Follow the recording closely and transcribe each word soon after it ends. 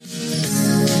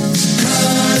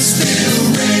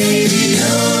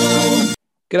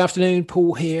Good afternoon,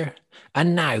 Paul here.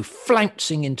 And now,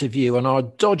 flouncing into view on our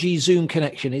dodgy Zoom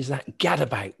connection is that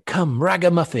gadabout, come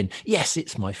ragamuffin. Yes,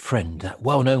 it's my friend, that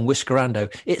well-known whiskerando.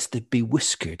 It's the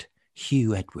bewhiskered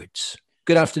Hugh Edwards.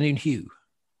 Good afternoon, Hugh.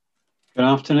 Good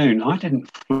afternoon. I didn't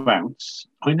flounce.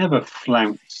 I never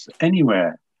flounce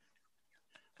anywhere.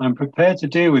 I'm prepared to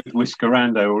deal with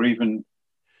whiskerando or even,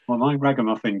 well, my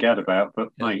ragamuffin gadabout, but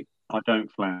mate, I don't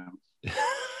flounce.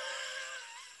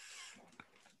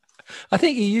 I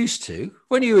think you used to.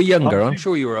 When you were younger, I'm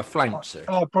sure you were a flouncer.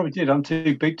 Oh, I probably did. I'm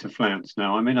too big to flounce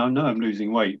now. I mean, I know I'm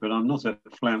losing weight, but I'm not at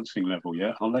the flouncing level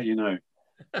yet. I'll let you know.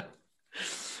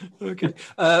 Okay.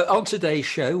 On today's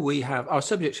show, we have our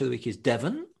subject for the week is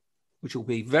Devon, which will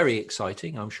be very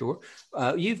exciting, I'm sure.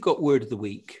 You've got word of the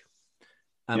week.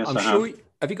 Yes, I'm sure.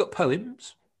 Have you got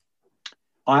poems?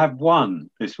 I have one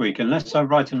this week, unless I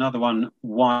write another one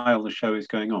while the show is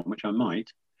going on, which I might.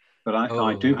 But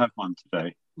I do have one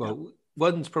today. Well,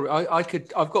 one's probably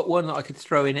I've got one that I could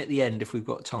throw in at the end if we've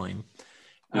got time.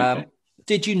 Okay.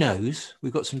 Did you knows?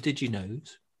 We've got some did you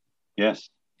knows. Yes.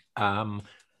 I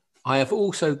have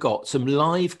also got some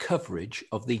live coverage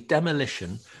of the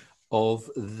demolition of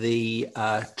the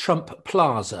Trump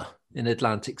Plaza in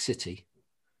Atlantic City.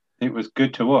 It was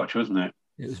good to watch, wasn't it?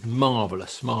 It was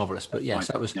marvelous. But yes,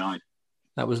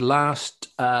 that was last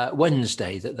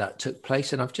Wednesday that took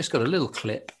place, and I've just got a little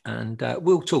clip, and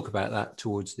we'll talk about that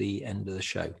towards the end of the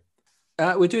show.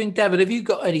 We're doing Devon. Have you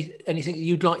got anything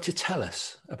you'd like to tell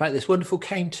us about this wonderful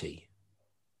county?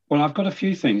 Well, I've got a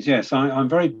few things. Yes, I'm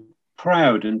very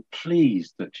proud and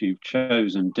pleased that you've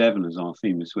chosen Devon as our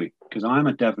theme this week, because I'm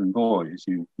a Devon boy, as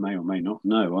you may or may not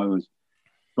know. I was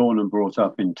born and brought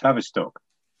up in Tavistock.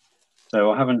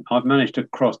 So I've managed to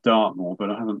cross Dartmoor, but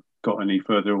I haven't got any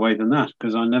further away than that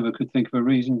because I never could think of a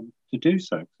reason to do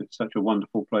so. It's such a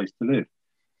wonderful place to live.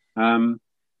 And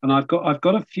I've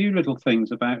got a few little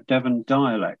things about Devon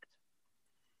dialect.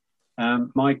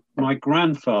 My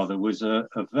grandfather was a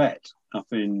vet up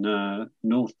in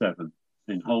North Devon,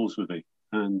 in Holsworthy,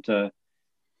 and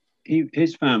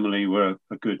his family were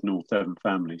a good North Devon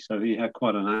family, so he had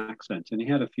quite an accent and he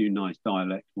had a few nice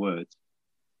dialect words.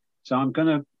 So I'm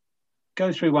going to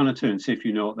go through one or two and see if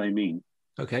you know what they mean.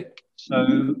 Okay.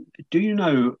 So, do you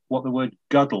know what the word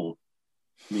guddle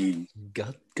means?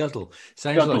 Guddle.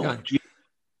 Sounds guddle. Like.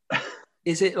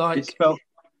 Is it like? It's spelled,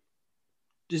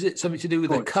 is it something to do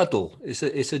with a cuddle? It's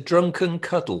a drunken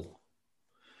cuddle.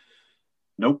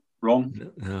 Nope,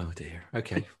 wrong. Oh dear.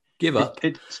 Okay, give up.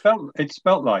 It's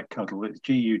spelled like cuddle. It's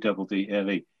Guddle.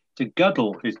 To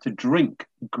guddle is to drink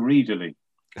greedily.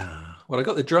 Well, I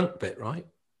got the drunk bit right.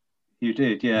 You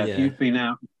did, yeah.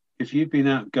 If you've been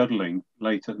out guddling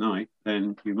late at night,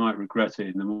 then you might regret it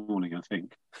in the morning, I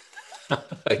think.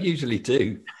 I usually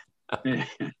do.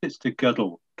 It's to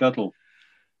guddle. So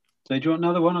do you want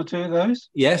another one or two of those?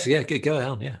 Yes, yeah, good. Go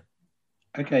on, yeah.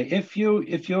 Okay, if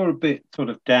you're a bit sort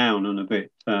of down and a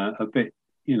bit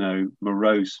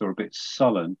morose or a bit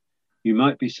sullen, you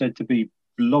might be said to be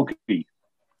bloggy.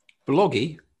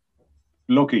 Bloggy?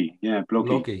 Bloggy, yeah,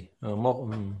 bloggy.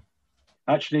 Bloggy.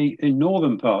 Actually, in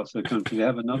northern parts of the country, they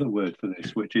have another word for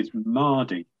this, which is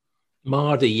mardy.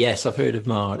 Mardy, yes, I've heard of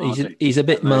Mardy. He's a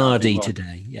bit mardy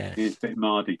today, yeah. He's a bit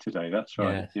mardy today, that's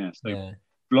right. Yeah. So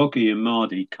bloggy and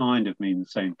mardy kind of mean the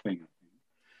same thing.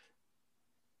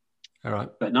 All right.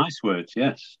 But nice words,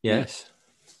 yes. Yes.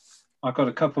 I've got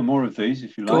a couple more of these,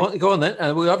 if you like. Go on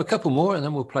then. We'll have a couple more, and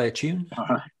then we'll play a tune. All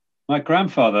right. My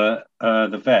grandfather,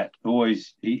 the vet,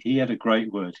 he had a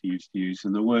great word he used to use,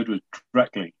 and the word was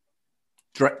directly.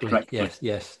 Directly.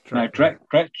 Yes. Directly.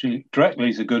 Now, directly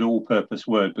is a good all-purpose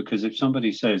word because if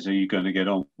somebody says, "Are you going to get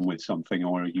on with something,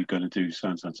 or are you going to do so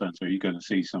and so and so, are you going to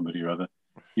see somebody or other?"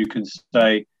 you can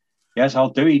say, "Yes, I'll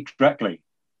do it directly."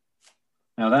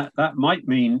 Now that might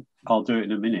mean I'll do it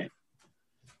in a minute,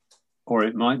 or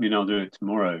it might mean I'll do it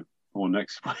tomorrow or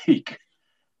next week,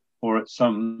 or at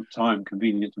some time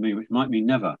convenient to me, which might mean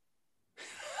never.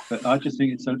 But I just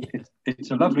think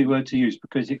it's a lovely word to use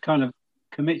because it kind of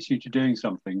commits you to doing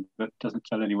something but doesn't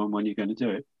tell anyone when you're going to do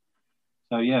it.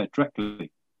 So yeah, directly.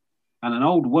 And an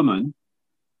old woman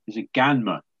is a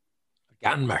ganmer.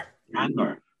 Ganmer.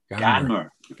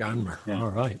 Yeah.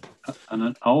 All right. And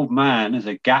an old man is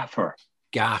a gaffer.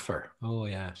 Gaffer. Oh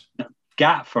yes.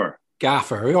 Gaffer.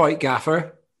 All right,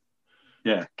 gaffer.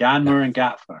 Yeah, ganmer and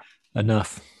gaffer.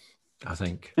 Enough, I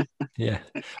think. Yeah.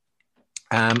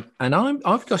 And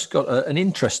I've just got an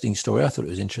interesting story. I thought it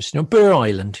was interesting. On Burr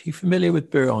Island. Are you familiar with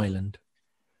Burr Island?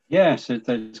 Yes,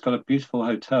 it's got a beautiful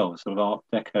hotel, sort of Art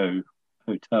Deco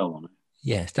hotel on it.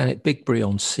 Yes, down at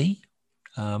Bigbury-on-Sea.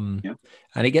 And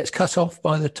it gets cut off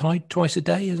by the tide twice a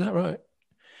day. Is that right?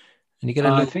 And you get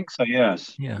I think so,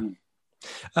 yes. Yeah.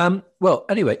 Well,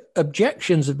 anyway,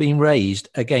 objections have been raised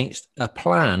against a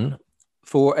plan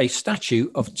for a statue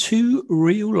of 2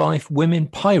 real-life women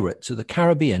pirates of the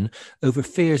Caribbean over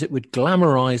fears it would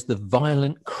glamorize the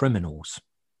violent criminals.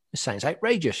 It sounds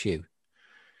outrageous, Hugh.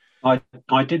 I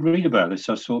did read about this.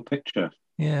 I saw a picture.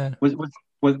 Yeah.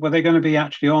 Were they going to be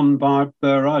actually on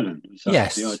Burr Island?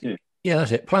 Yes. The idea? Yeah,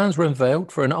 that's it. Plans were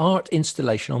unveiled for an art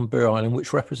installation on Burr Island,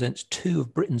 which represents 2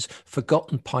 of Britain's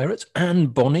forgotten pirates, Anne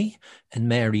Bonny and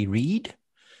Mary Read.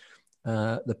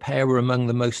 The pair were among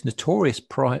the most notorious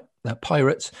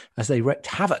pirates as they wreaked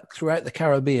havoc throughout the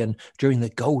Caribbean during the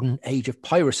golden age of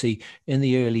piracy in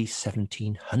the early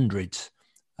 1700s.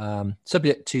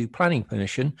 Subject to planning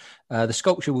permission, the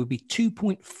sculpture will be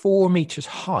 2.4 meters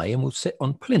high and will sit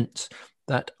on plinths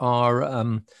that are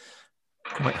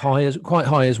quite high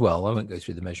as well. I won't go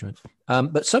through the measurements.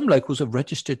 But some locals have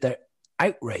registered their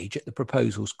outrage at the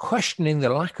proposals, questioning the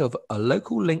lack of a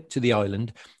local link to the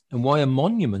island and why a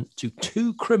monument to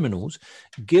 2 criminals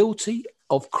guilty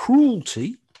of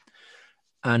cruelty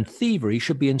and thievery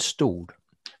should be installed.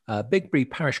 Bigbury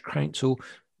Parish Council,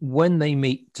 when they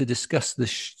meet to discuss the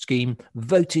scheme,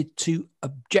 voted to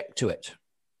object to it.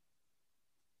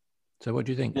 So what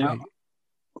do you think? Yeah.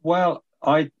 Well,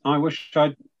 I wish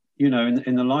I'd,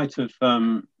 in the light of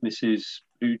Mrs.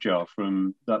 Ujar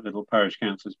from that little parish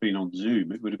council has been on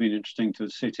Zoom, it would have been interesting to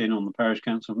sit in on the parish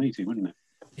council meeting, wouldn't it?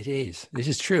 It is. This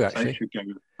is true, actually.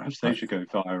 Perhaps they should go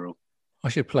viral. I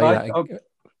should play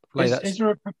that. Is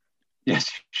there a...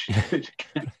 Yes, you should.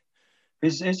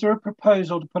 Is there a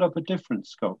proposal to put up a different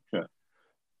sculpture?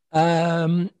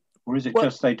 Or is it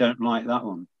just they don't like that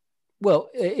one? Well,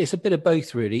 it's a bit of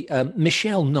both, really.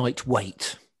 Michelle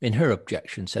Knight-Waite, in her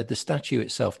objection, said the statue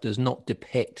itself does not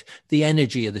depict the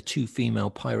energy of the 2 female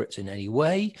pirates in any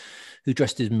way, who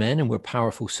dressed as men and were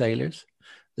powerful sailors.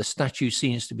 The statue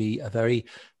seems to be a very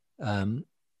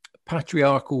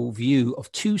patriarchal view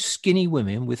of 2 skinny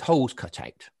women with holes cut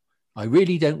out. I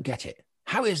really don't get it.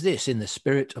 How is this in the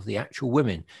spirit of the actual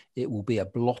women? It will be a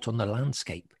blot on the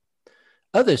landscape.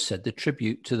 Others said the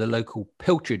tribute to the local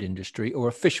pilchard industry or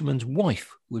a fisherman's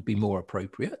wife would be more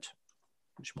appropriate,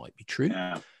 which might be true.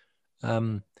 Yeah.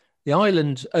 The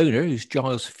island's owner, who's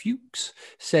Giles Fuchs,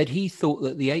 said he thought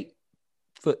that the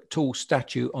 8-foot-tall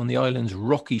statue on the island's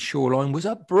rocky shoreline was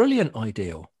a brilliant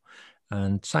idea.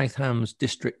 And Southam's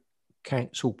district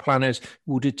council planners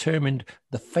will determine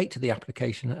the fate of the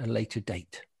application at a later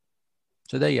date.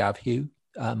 So there you have, Hugh.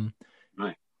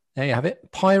 Right. There you have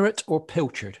it. Pirate or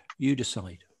pilchard, you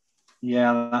decide.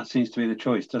 Yeah, that seems to be the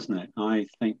choice, doesn't it? I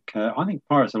think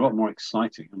pirates are a lot more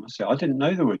exciting. I must say, I didn't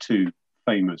know there were 2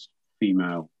 famous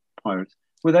female pirates.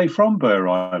 Were they from Burr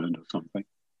Island or something?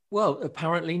 Well,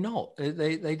 apparently not.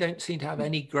 They don't seem to have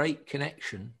any great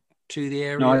connection to the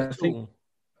area No, at all.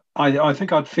 I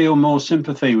think I'd feel more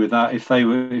sympathy with that if they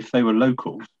were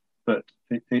locals. But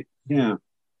that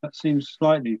seems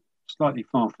slightly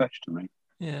far-fetched to me.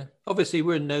 Yeah, obviously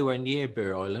we're nowhere near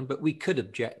Burr Island, but we could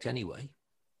object anyway.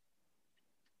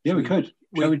 Yeah, we could.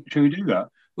 Shall we do that?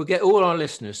 We'll get all our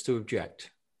listeners to object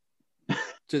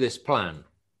to this plan.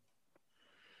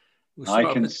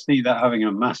 I can see that having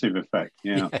a massive effect.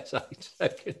 Yeah. Yes, so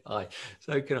can I.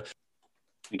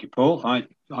 Thank you, Paul.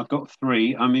 I've got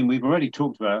 3. I mean, we've already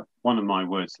talked about one of my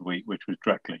words of the week, which was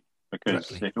directly, because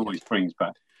it always brings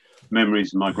back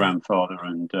memories of my grandfather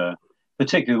and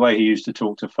particularly the way he used to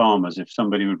talk to farmers. If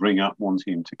somebody would ring up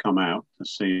wanting him to come out to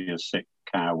see a sick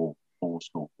cow or horse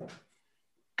or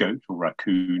goat or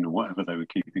raccoon or whatever they were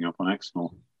keeping up on Exmoor,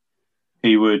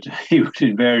 he would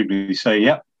invariably say,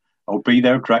 "Yep, I'll be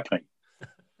there directly."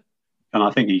 And I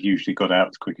think he usually got out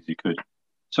as quick as he could.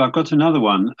 So I've got another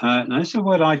one. Now this is a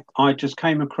word I just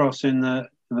came across in the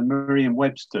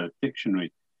Merriam-Webster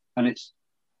dictionary, and it's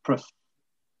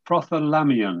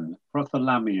prothalamion.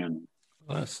 Prothalamion.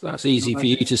 That's easy for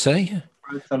you to say.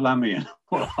 Prothalamion.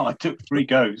 Well, I took 3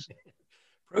 goes.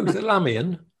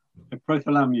 Prothalamion.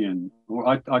 Prothalamion.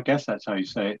 Well, I guess that's how you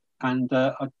say it. And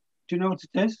do you know what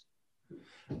it is?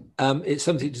 It's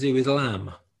something to do with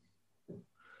lamb.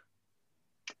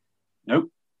 Nope.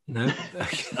 No,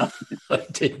 I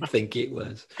didn't think it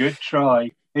was. Good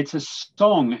try. It's a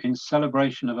song in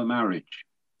celebration of a marriage.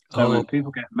 So when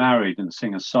people get married and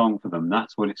sing a song for them,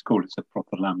 that's what it's called. It's a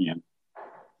prothalamion.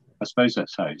 I suppose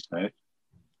that's how you say it.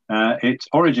 Its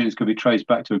origins could be traced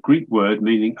back to a Greek word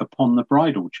meaning upon the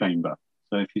bridal chamber.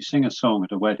 So if you sing a song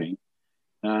at a wedding,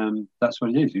 that's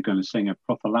what it is. You're going to sing a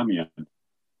prothalamion.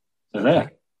 So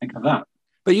there, think of that.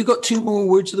 But you got 2 more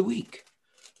words of the week.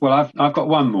 Well, I've got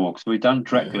one more because we've done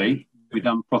directly. We've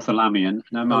done prothalamion.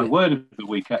 Now, my word of the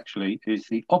week actually is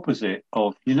the opposite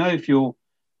of, if you're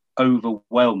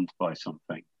overwhelmed by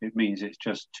something. It means it's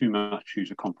just too much for you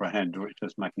to comprehend, or it's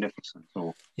just magnificent,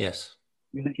 or Yes.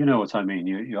 you know what I mean.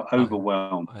 You're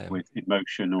overwhelmed with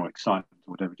emotion or excitement,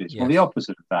 or whatever it is. Yes. Well, the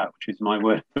opposite of that, which is my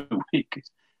word for the week, is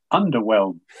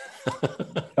underwhelmed.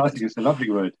 I think it's a lovely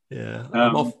word. Yeah.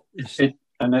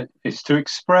 It's to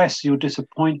express your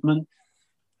disappointment.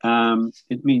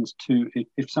 It means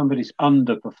if somebody's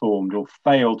underperformed or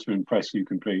failed to impress you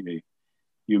completely,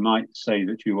 you might say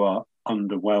that you are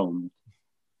underwhelmed.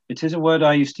 It is a word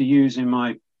I used to use in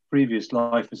my previous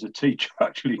life as a teacher,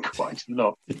 actually, quite a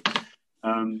lot.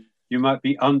 You might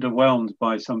be underwhelmed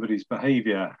by somebody's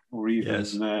behaviour or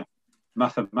even their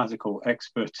mathematical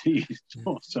expertise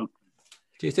or something.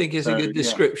 Do you think it's a good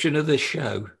description of this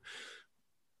show?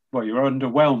 Well, you're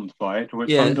underwhelmed by it, or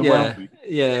it's underwhelming.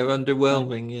 Yeah,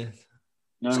 underwhelming, yes.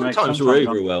 No, sometimes we're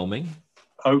overwhelming.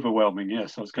 Overwhelming,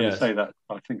 yes. I was going to say that.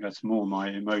 I think that's more my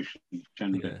emotion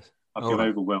generally. Yes. I feel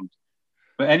overwhelmed.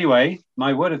 But anyway,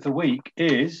 my word of the week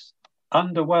is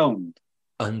underwhelmed.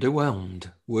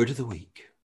 Underwhelmed. Word of the week.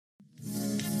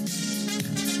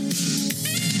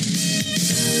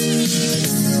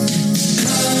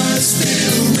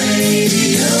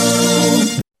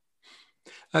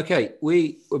 Okay,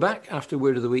 we're back after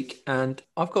Word of the Week, and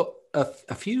I've got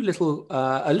a few little,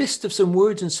 a list of some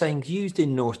words and sayings used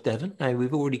in North Devon. Now,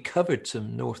 we've already covered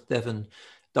some North Devon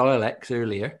dialects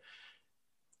earlier,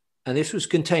 and this was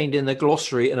contained in the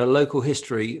glossary and a local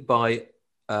history by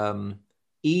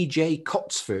E.J.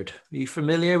 Cotsford. Are you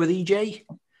familiar with E.J.?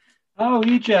 Oh,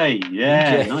 E.J.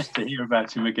 Yeah, nice to hear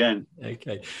about him again.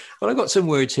 Okay. Well, I've got some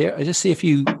words here. I just see if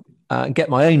you get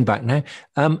my own back now.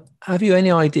 Have you any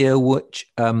idea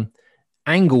which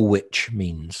angle-witch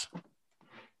means?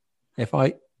 If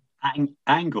I...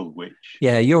 Angle-witch?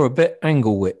 Yeah, you're a bit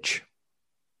angle-witch.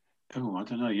 Oh, I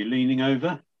don't know. You're leaning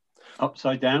over?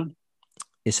 Upside down?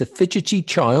 It's a fidgety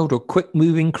child or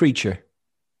quick-moving creature.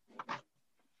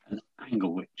 An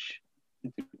angle-witch.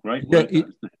 It's a great word,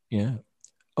 isn't it? Yeah.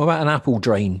 What about an apple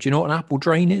drain? Do you know what an apple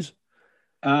drain is?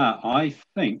 I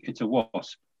think it's a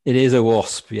wasp. It is a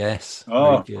wasp, yes.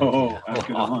 Oh, yeah.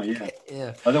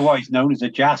 Otherwise known as a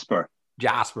jasper.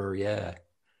 Jasper, yeah.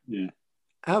 Yeah.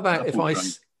 How about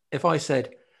if I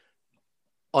said,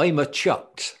 I'm a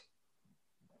chucked?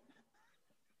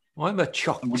 I'm a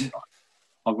chucked.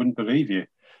 I wouldn't believe you.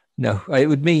 No, it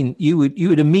would mean you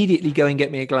would immediately go and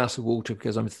get me a glass of water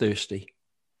because I'm thirsty.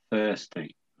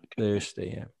 Thirsty,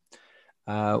 yeah.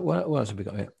 What else have we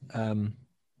got here? Do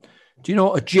you know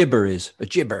what a gibber is? A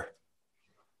gibber.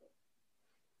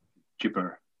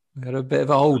 Gibber. Got a bit of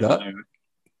a hold up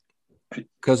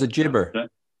because a gibber.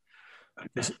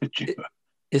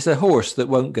 It's a horse that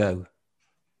won't go.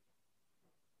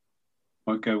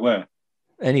 Won't go where?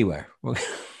 Anywhere.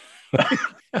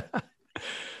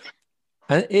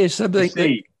 And here's something.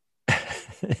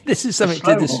 This is something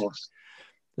to horse.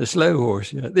 The slow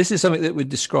horse. Yeah. This is something that would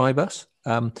describe us.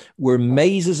 We're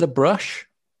maze as a brush.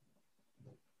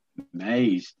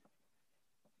 Mazed.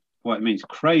 Well, it means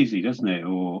crazy, doesn't it?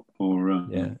 Or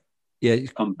unbalanced.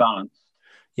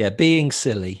 Yeah, being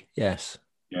silly. Yes.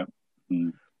 Yeah.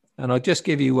 Mm. And I'll just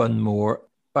give you one more.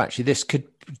 Actually, this could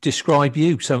describe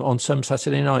you. On some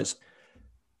Saturday nights,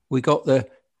 we got the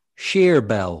shear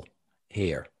bell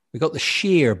here. We got the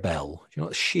shear bell. Do you know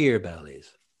what the shear bell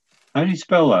is? How do you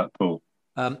spell that, Paul?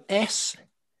 SHEERE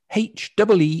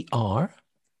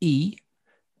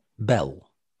bell.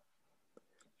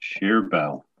 Shear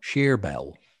bell. Shear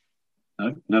bell.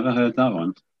 No, never heard that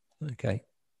one. Okay.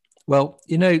 Well,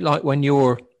 you know, like when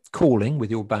you're calling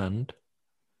with your band.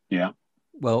 Yeah.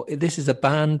 Well, this is a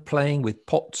band playing with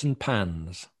pots and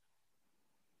pans.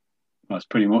 That's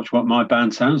pretty much what my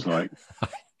band sounds like. I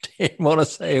didn't want to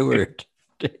say a word.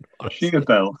 Shear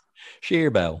bell. Shear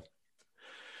bell.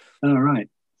 All right.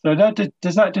 So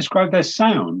does that describe their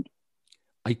sound?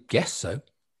 I guess so.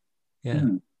 Yeah.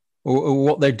 Or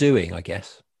what they're doing, I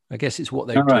guess. I guess it's what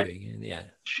they're doing. Yeah.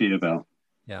 Shear bell.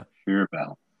 Yeah. Shear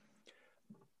bell.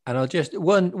 And I'll just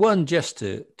one just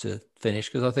to finish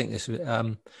because I think this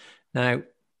now,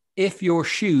 if your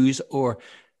shoes are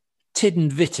tidden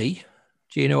vitty,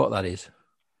 do you know what that is?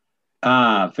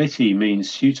 Vitty means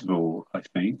suitable, I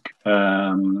think.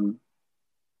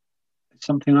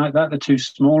 Something like that. They're too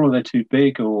small or they're too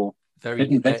big or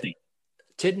tidden vitty.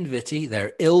 Tidden vitty,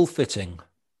 they're ill-fitting.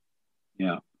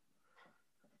 Yeah.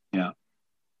 Yeah.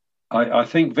 I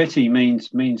think vitty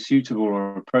means suitable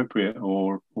or appropriate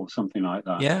or something like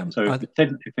that. Yeah. So if it's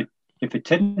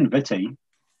tidden vitty,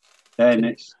 then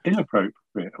it's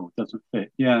inappropriate or doesn't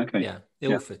fit. Yeah, okay. Yeah,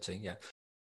 ill-fitting, yeah.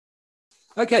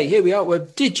 Okay, here we are. Well,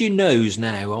 did you knows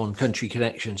now on Country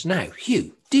Connections. Now,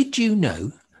 Hugh, did you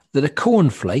know that a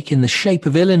cornflake in the shape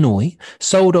of Illinois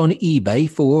sold on eBay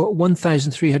for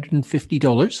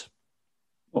 $1,350.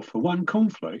 What, for one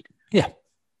cornflake? Yeah.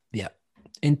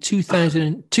 In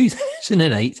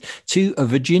 2008, two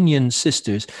Virginian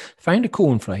sisters found a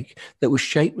cornflake that was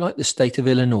shaped like the state of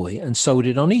Illinois and sold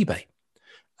it on eBay.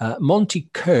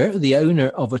 Monty Kerr, the owner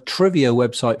of a trivia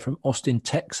website from Austin,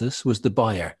 Texas, was the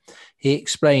buyer. He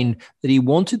explained that he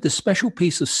wanted the special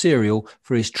piece of cereal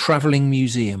for his traveling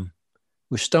museum.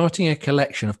 We're starting a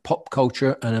collection of pop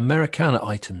culture and Americana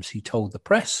items, he told the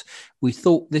press. We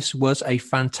thought this was a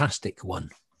fantastic one.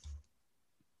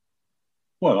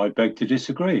 Well, I beg to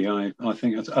disagree. I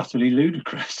think that's utterly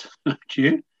ludicrous. Do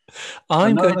you?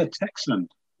 Another Texan.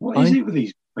 What is it with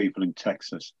these people in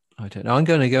Texas? I don't know. I'm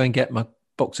going to go and get my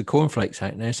box of cornflakes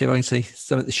out now, see if I can see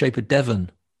something the shape of Devon.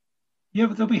 Yeah,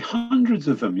 but there'll be hundreds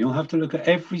of them. You'll have to look at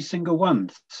every single one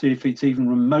to see if it's even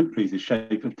remotely the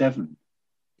shape of Devon.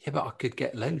 Yeah, but I could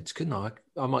get loads, couldn't I?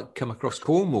 I might come across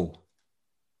Cornwall.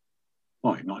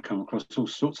 Well, you might come across all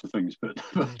sorts of things, but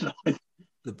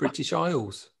the British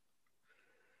Isles.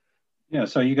 Yeah,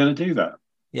 so you're going to do that?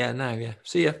 Yeah, no, yeah.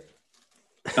 See ya.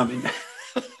 I mean,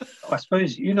 I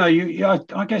suppose,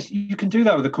 I guess you can do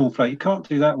that with a cornflake. You can't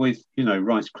do that with,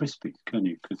 Rice Krispies, can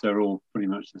you? Because they're all pretty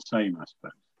much the same, I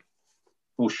suppose.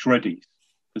 Or Shreddies,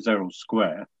 because they're all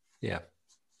square. Yeah.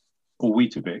 Or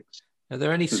Weetabix. Are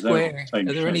there any square? Are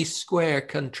there any square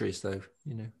countries though?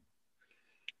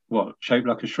 What, shaped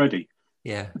like a Shreddy?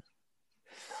 Yeah.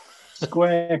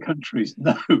 Square countries?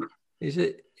 No. Is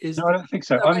it? No, I don't think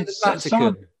so. I mean, the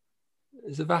Vatican.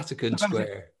 Is the Vatican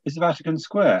square? Is the Vatican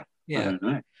square? Yeah. I don't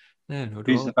know. No,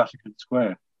 Is the Vatican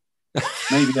square?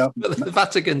 Maybe but the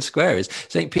Vatican Square is.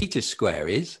 St. Peter's Square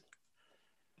is.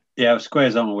 Yeah,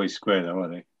 squares aren't always square though, are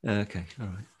they? Okay, all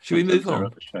right. Should we move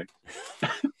on?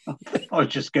 I was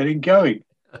just getting going.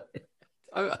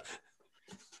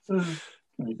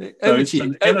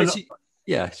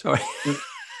 Yeah, sorry.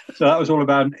 So that was all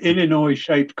about an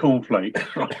Illinois-shaped cornflake.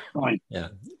 Right. Yeah.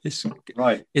 It's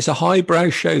a highbrow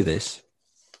show, this.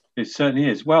 It certainly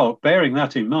is. Well, bearing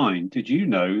that in mind, did you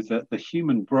know that the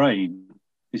human brain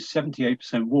is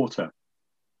 78% water?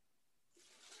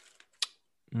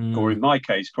 Or in my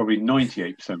case, probably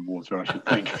 98% water, I should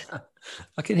think.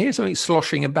 I can hear something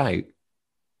sloshing about.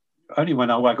 Only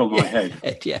when I waggle my head.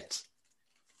 Yes.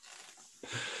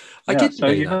 I didn't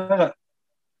know that.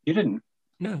 You didn't?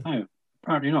 No,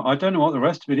 apparently not. I don't know what the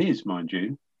rest of it is, mind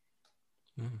you.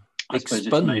 I suppose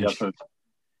it's made up of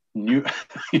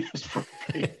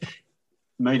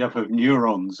made up of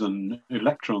neurons and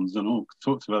electrons and all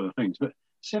sorts of other things, but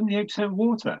 78%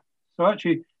 water. So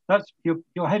actually, that's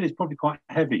your head is probably quite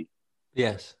heavy.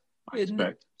 Yes, I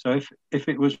expect. So if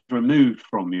it was removed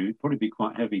from you, it'd probably be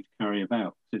quite heavy to carry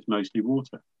about. It's mostly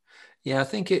water. Yeah, I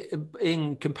think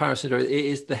in comparison, it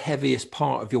is the heaviest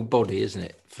part of your body, isn't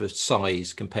it, for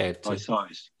size compared to by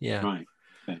size? Yeah, right.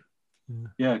 Okay.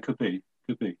 Yeah, it could be.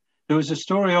 There was a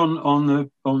story on the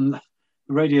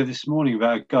radio this morning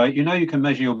about a guy. You can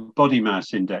measure your body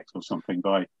mass index or something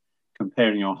by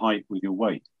comparing your height with your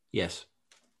weight. Yes.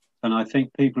 And I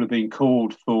think people are being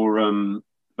called for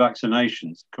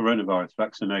vaccinations, coronavirus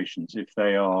vaccinations, if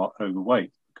they are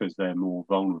overweight because they're more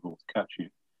vulnerable to catch you.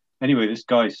 Anyway, this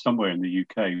guy somewhere in the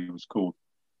UK was called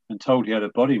and told he had a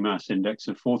body mass index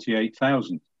of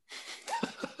 48,000.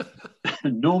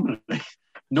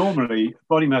 Normally,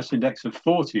 body mass index of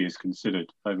 40 is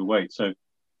considered overweight. So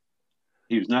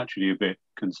he was naturally a bit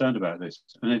concerned about this.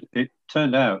 And it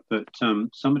turned out that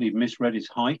somebody misread his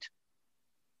height.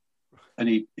 And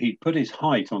he put his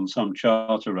height on some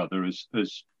chart or other as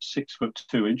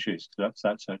 6'2". That's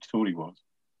how tall he was.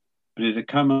 But it had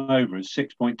come over as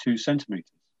 6.2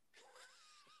 centimeters.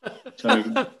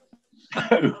 So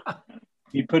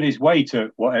he put his weight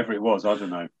at whatever it was, I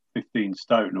don't know, 15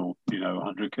 stone or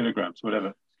 100 kilograms,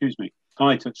 whatever. Excuse me,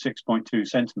 height at 6.2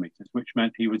 centimeters, which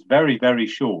meant he was very, very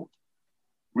short,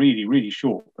 really, really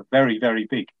short, but very, very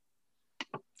big.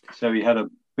 So he had a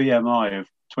BMI of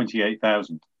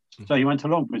 28,000. So he went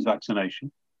along for his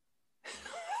vaccination,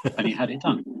 and he had it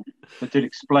done. But did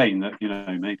explain that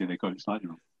maybe they got it slightly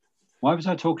wrong. Why was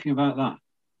I talking about that?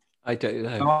 I don't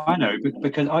know. Oh, I know,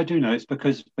 because I do know. It's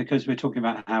because we're talking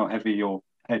about how heavy your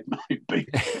head might be.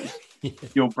 Yeah.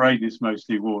 Your brain is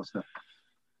mostly water.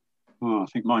 Oh, I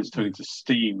think mine's turning to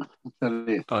steam.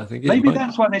 I think maybe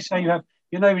that's why they say you have.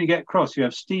 When you get cross, you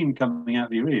have steam coming out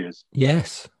of your ears.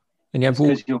 Yes, and you have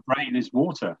because your brain is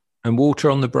water. And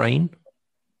water on the brain.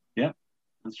 Yeah,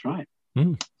 that's right.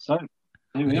 Mm. So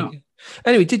there we are.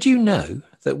 Anyway, did you know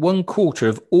that 1/4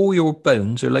 of all your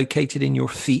bones are located in your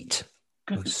feet?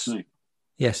 Goodness me.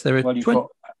 Yes, there are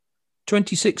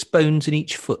 26 bones in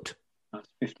each foot. That's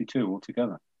 52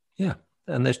 altogether. Yeah.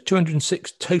 And there's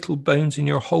 206 total bones in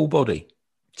your whole body.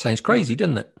 Sounds crazy,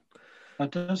 doesn't it?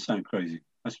 That does sound crazy.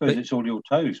 I suppose it's all your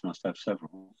toes must have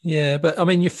several. Yeah, but I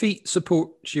mean, your feet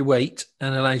support your weight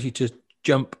and allows you to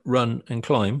jump, run, and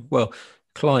climb. Well,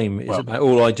 climb is about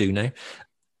all I do now.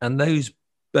 And those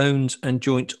bones and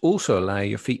joints also allow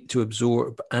your feet to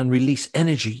absorb and release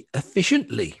energy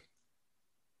efficiently.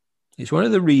 It's one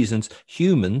of the reasons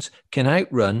humans can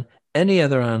outrun any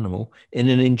other animal in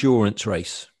an endurance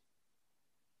race.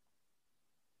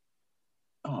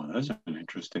 Oh, that's an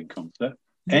interesting concept.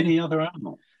 Any other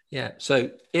animal? Yeah.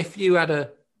 So if you had an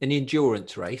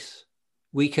endurance race,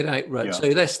 we could outrun. Yeah. So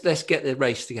let's get the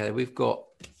race together. We've got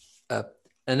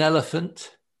an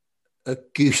elephant, a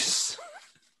goose,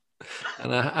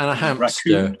 and a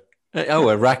hamster. Oh,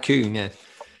 a raccoon, yeah.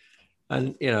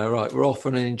 And, right, we're off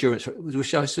on an endurance,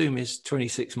 which I assume is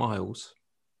 26 miles.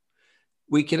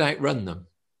 We could outrun them,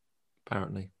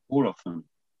 apparently. All of them?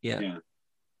 Yeah.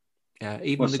 Yeah,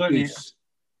 even the goose.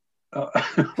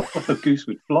 The goose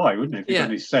would fly, wouldn't it, if it got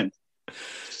any sense?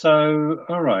 So,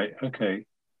 all right, okay.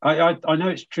 I know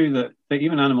it's true that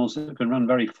even animals that can run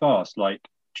very fast, like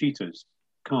cheetahs,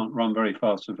 can't run very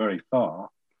fast or very far.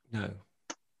 No.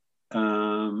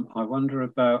 I wonder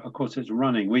about, of course, it's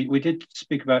running. We did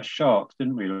speak about sharks,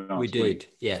 didn't we, last week? We did,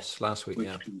 yes, last week,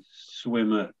 which can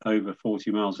swim at over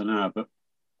 40 miles an hour, but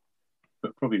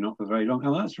probably not for very long.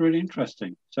 Oh, that's really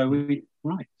interesting. So we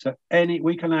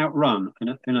can outrun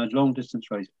in a long distance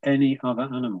race any other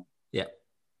animal. Yeah,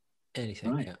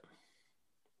 anything. Right. Yeah,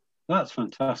 that's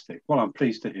fantastic. Well, I'm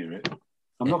pleased to hear it.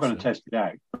 I'm not going to test it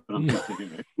out, but I'm pleased to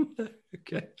hear it.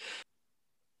 Okay.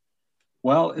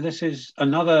 Well, this is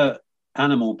another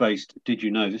animal-based. Did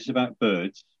you know? This is about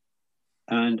birds,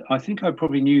 and I think I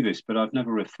probably knew this, but I've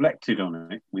never reflected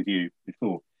on it with you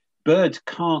before. Birds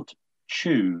can't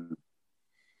chew.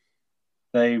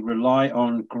 They rely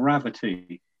on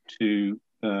gravity to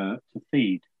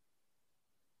feed.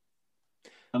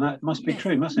 And that must be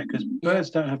true, mustn't it? Because birds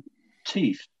don't have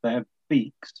teeth, they have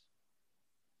beaks.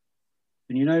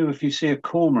 And if you see a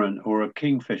cormorant or a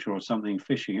kingfisher or something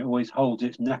fishing, it always holds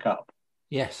its neck up.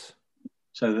 Yes.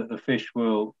 So that the fish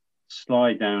will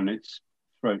slide down its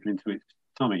throat into its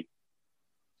tummy.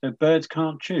 So birds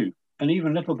can't chew. And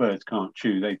even little birds can't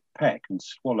chew. They peck and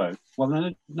swallow.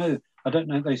 Well, no. I don't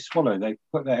know if they swallow. They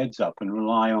put their heads up and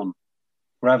rely on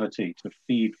gravity to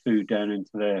feed food down into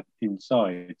their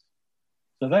insides.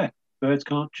 So birds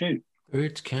can't chew.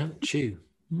 Birds can't chew.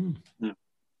 No,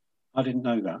 I didn't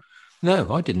know that.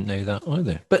 No, I didn't know that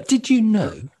either. But did you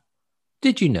know,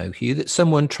 Hugh, that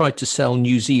someone tried to sell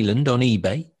New Zealand on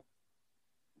eBay?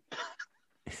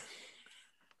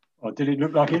 Or did it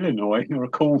look like Illinois or a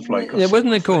cornflake? It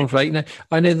wasn't a cornflake. No,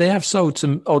 I know they have sold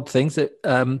some odd things. That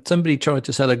somebody tried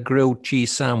to sell a grilled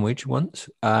cheese sandwich once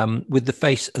with the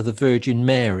face of the Virgin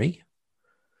Mary.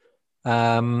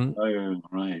 Oh,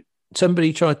 right.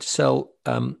 Somebody tried to sell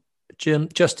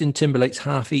Justin Timberlake's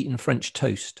half-eaten French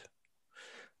toast.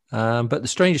 But the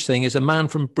strangest thing is a man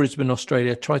from Brisbane,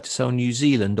 Australia, tried to sell New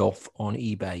Zealand off on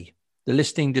eBay. The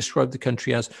listing described the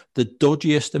country as the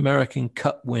dodgiest American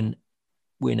Cup win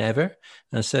ever,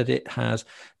 and said it has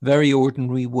very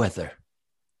ordinary weather.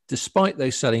 Despite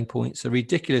those selling points, the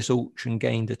ridiculous auction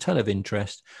gained a ton of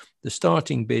interest. The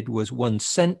starting bid was 1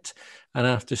 cent, and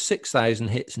after 6,000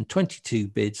 hits and 22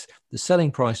 bids, the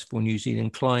selling price for New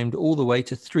Zealand climbed all the way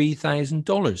to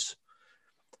 $3,000.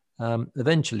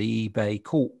 Eventually, eBay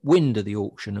caught wind of the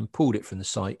auction and pulled it from the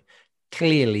site.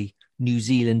 Clearly, New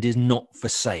Zealand is not for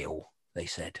sale, they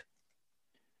said.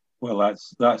 Well,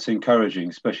 that's encouraging,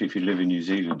 especially if you live in New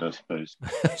Zealand, I suppose.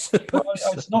 Well,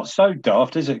 it's not so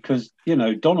daft, is it? Because,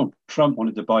 Donald Trump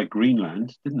wanted to buy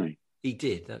Greenland, didn't he? He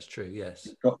did, that's true, yes.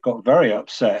 Got very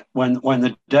upset when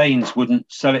the Danes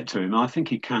wouldn't sell it to him. I think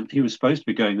he was supposed to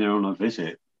be going there on a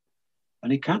visit,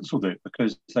 and he cancelled it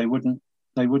because they wouldn't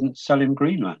sell him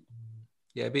Greenland.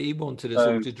 Yeah, but he wanted us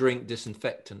all to drink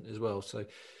disinfectant as well, so...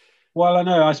 Well, I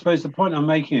know. I suppose the point I'm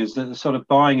making is that the sort of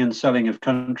buying and selling of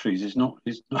countries is not.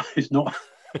 It's not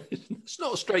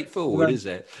straightforward, is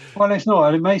it? Well, it's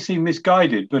not. It may seem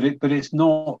misguided, but it's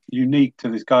not unique to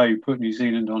this guy who put New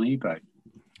Zealand on eBay.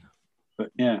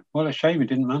 But yeah, well, a shame he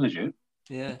didn't manage it.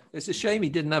 Yeah, it's a shame he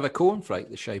didn't have a cornflake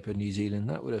the shape of New Zealand.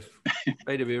 That would have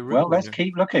made it a real Well, let's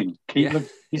keep looking. You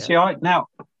see, now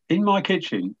in my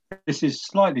kitchen, this is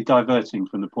slightly diverting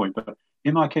from the point, but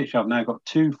in my kitchen, I've now got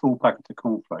 2 full packets of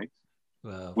cornflakes.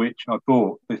 Wow. Which I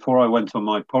bought before I went on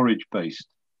my porridge-based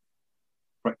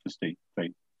breakfasty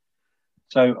thing.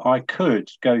 So I could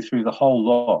go through the whole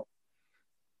lot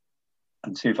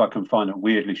and see if I can find a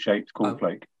weirdly shaped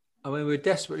cornflake. I mean, we're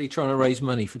desperately trying to raise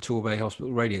money for Torbay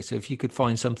Hospital Radio. So if you could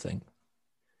find something.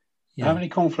 Yeah. How many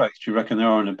cornflakes do you reckon there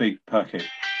are in a big packet?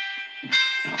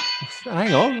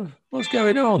 Hang on. What's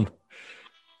going on?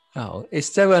 Oh,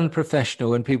 it's so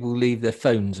unprofessional when people leave their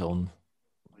phones on.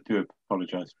 I do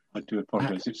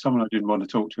apologise. It's someone I didn't want to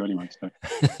talk to anyway. So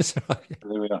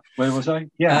there we are. Where was I?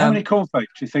 Yeah. How many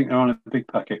cornflakes do you think are on a big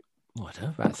packet? I don't know,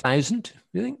 about 1,000, do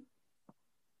you think?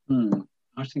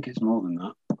 I think it's more than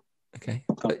that. Okay.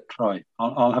 I'll try.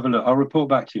 I'll have a look. I'll report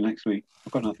back to you next week.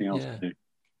 I've got nothing else to do.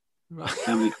 Right.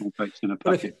 How many cornflakes in a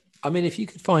packet? If you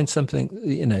could find something,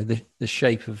 the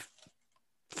shape of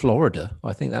Florida,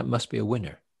 I think that must be a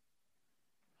winner.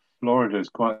 Florida is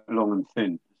quite long and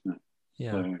thin, isn't it?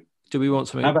 Yeah. So, do we want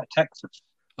something? How about Texas?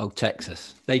 Oh,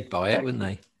 Texas. They'd buy it, wouldn't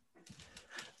they?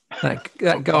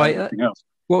 That guy.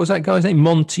 What was that guy's name?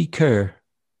 Monty Kerr.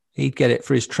 He'd get it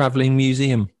for his travelling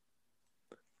museum.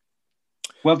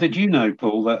 Well, did you know,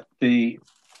 Paul, that is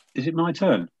it my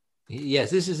turn?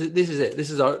 Yes, this is it. This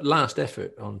is our last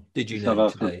effort on Did You Know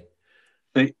today.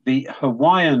 The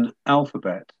Hawaiian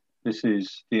alphabet, this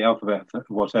is the alphabet for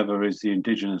whatever is the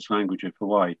indigenous language of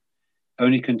Hawaii,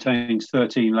 only contains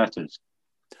 13 letters.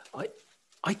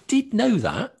 I did know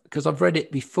that because I've read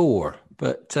it before,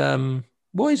 but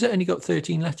why has it only got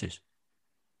 13 letters?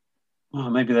 Well,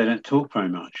 maybe they don't talk very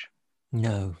much.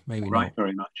 No, maybe not. Write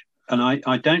very much. And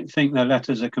I don't think their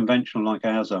letters are conventional like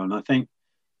ours are. And I think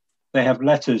they have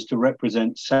letters to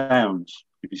represent sounds,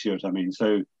 if you see what I mean.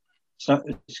 So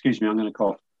excuse me, I'm going to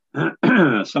cough.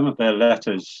 Some of their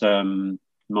letters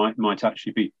might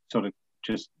actually be sort of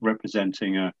just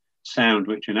representing a sound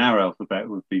which in our alphabet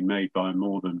would be made by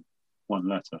more than one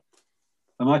letter.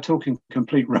 Am I talking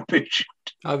complete rubbish?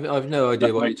 I've no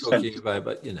idea what you're talking about,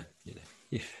 but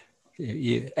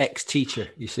you ex-teacher,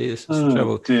 you see, this is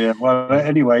trouble. Dear. Well,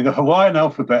 anyway, the Hawaiian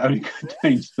alphabet only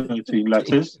contains 13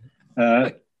 letters.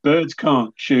 Birds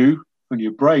can't chew, and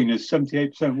your brain is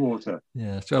 78% water.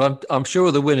 Yeah, so I'm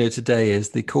sure the winner today is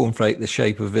the cornflake the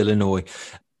shape of Illinois.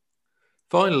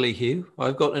 Finally, Hugh,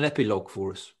 I've got an epilogue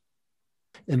for us.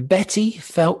 And Betty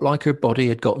felt like her body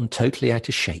had gotten totally out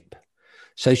of shape.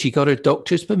 So she got her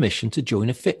doctor's permission to join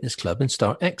a fitness club and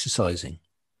start exercising.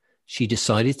 She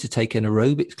decided to take an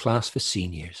aerobics class for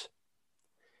seniors.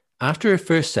 After her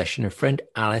first session, her friend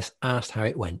Alice asked how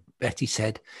it went. Betty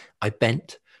said, "I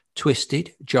bent,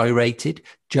 twisted, gyrated,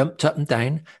 jumped up and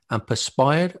down, and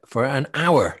perspired for an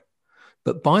hour.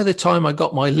 But by the time I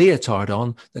got my leotard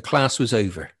on, the class was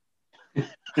over."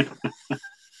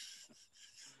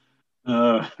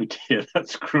 Oh dear,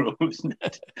 that's cruel, isn't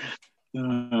it?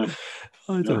 I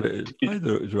thought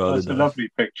it was rather nice. That's a lovely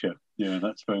picture. Yeah,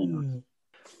 that's very nice.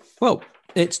 Well,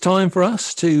 it's time for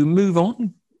us to move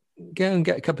on, go and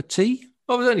get a cup of tea.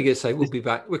 I was only going to say we'll be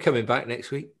back. We're coming back next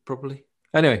week, probably.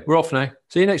 Anyway, we're off now.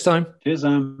 See you next time. Cheers,